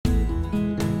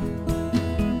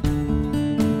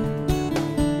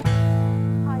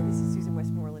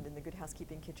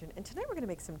Kitchen, and tonight we're going to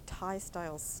make some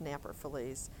Thai-style snapper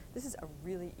fillets. This is a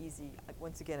really easy,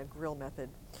 once again, a grill method.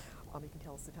 You can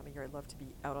tell it's the time of year I love to be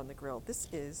out on the grill. This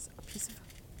is a piece of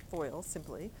foil,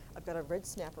 simply. I've got a red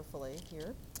snapper fillet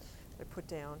here that I put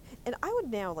down, and I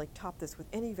would now top this with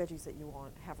any veggies that you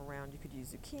have around. You could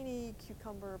use zucchini,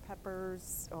 cucumber,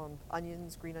 peppers,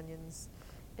 onions, green onions,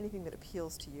 anything that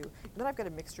appeals to you. And then I've got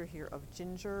a mixture here of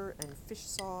ginger and fish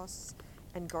sauce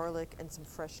and garlic and some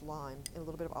fresh lime and a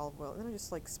little bit of olive oil. And then I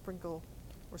just sprinkle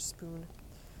or spoon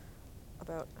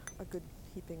about a good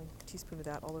heaping teaspoon of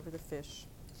that all over the fish.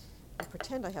 I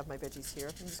pretend I have my veggies here.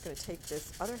 I'm just going to take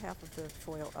this other half of the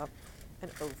foil up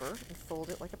and over and fold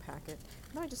it like a packet.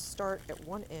 And then I just start at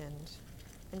one end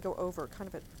and go over kind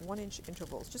of at 1-inch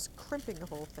intervals, just crimping the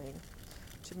whole thing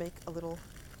to make a little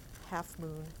half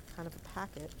moon kind of a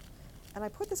packet. And I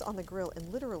put this on the grill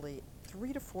in literally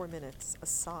 3 to 4 minutes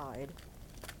aside,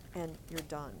 and you're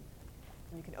done.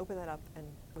 And you can open that up, and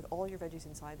with all your veggies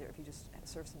inside there, if you just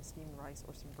serve some steamed rice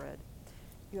or some bread,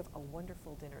 you have a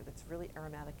wonderful dinner that's really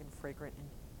aromatic and fragrant and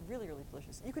really, really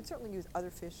delicious. You could certainly use other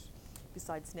fish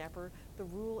besides snapper. The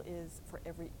rule is for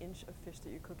every inch of fish that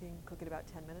you're cooking, cook it about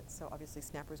 10 minutes. So obviously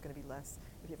snapper is going to be less.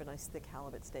 If you have a nice thick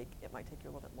halibut steak, it might take you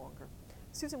a little bit longer.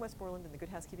 Susan Westmoreland in the Good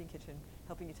Housekeeping Kitchen,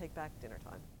 helping you take back dinner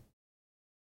time.